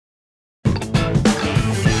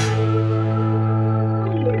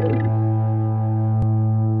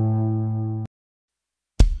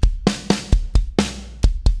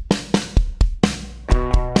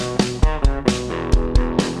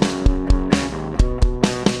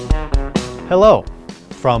Hello,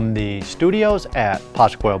 from the studios at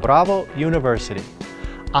Pascual Bravo University.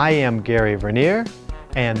 I am Gary Vernier,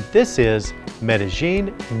 and this is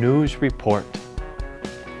Medellin News Report.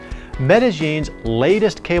 Medellin's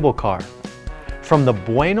latest cable car, from the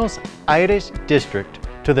Buenos Aires district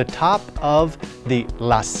to the top of the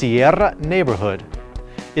La Sierra neighborhood,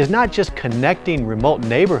 is not just connecting remote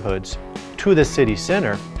neighborhoods to the city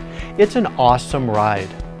center, it's an awesome ride.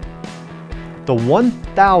 The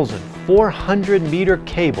 1,400-meter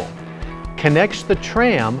cable connects the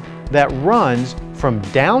tram that runs from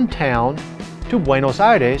downtown to Buenos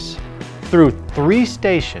Aires through 3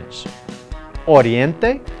 stations,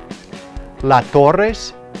 Oriente, La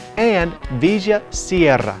Torres, and Villa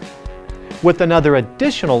Sierra, with another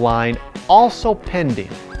additional line also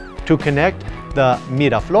pending to connect the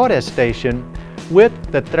Miraflores station with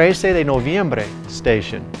the 13 de Noviembre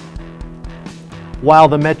station. While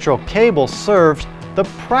the metro cable serves the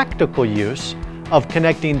practical use of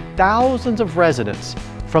connecting thousands of residents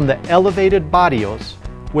from the elevated barrios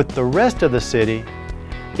with the rest of the city,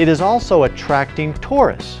 it is also attracting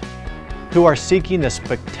tourists who are seeking the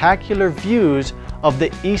spectacular views of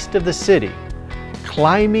the east of the city,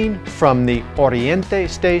 climbing from the Oriente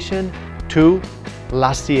station to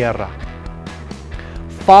La Sierra.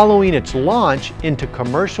 Following its launch into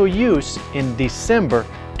commercial use in December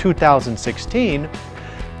 2016,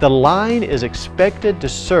 the line is expected to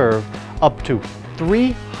serve up to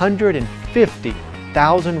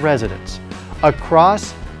 350,000 residents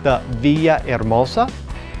across the Villahermosa,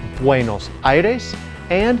 Buenos Aires,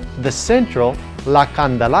 and the central La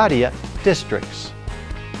Candelaria districts.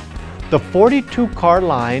 The 42-car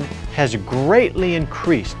line has greatly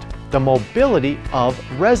increased the mobility of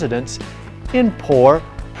residents in poor,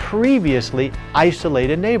 previously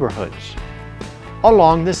isolated neighborhoods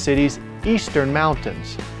along the city's eastern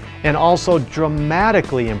mountains, and also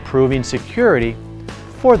dramatically improving security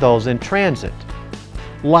for those in transit.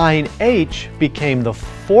 Line H became the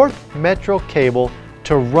 4th metro cable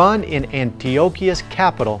to run in Antioquia's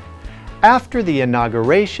capital after the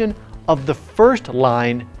inauguration of the first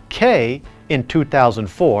Line K in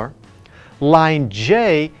 2004, Line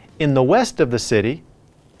J in the west of the city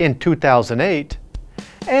in 2008,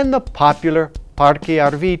 and the popular Parque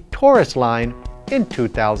RV tourist line in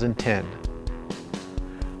 2010.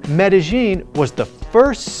 Medellin was the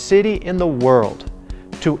first city in the world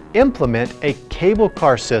to implement a cable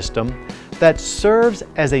car system that serves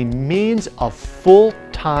as a means of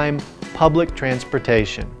full-time public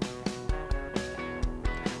transportation.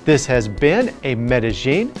 This has been a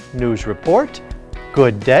Medellin News Report.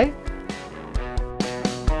 Good day.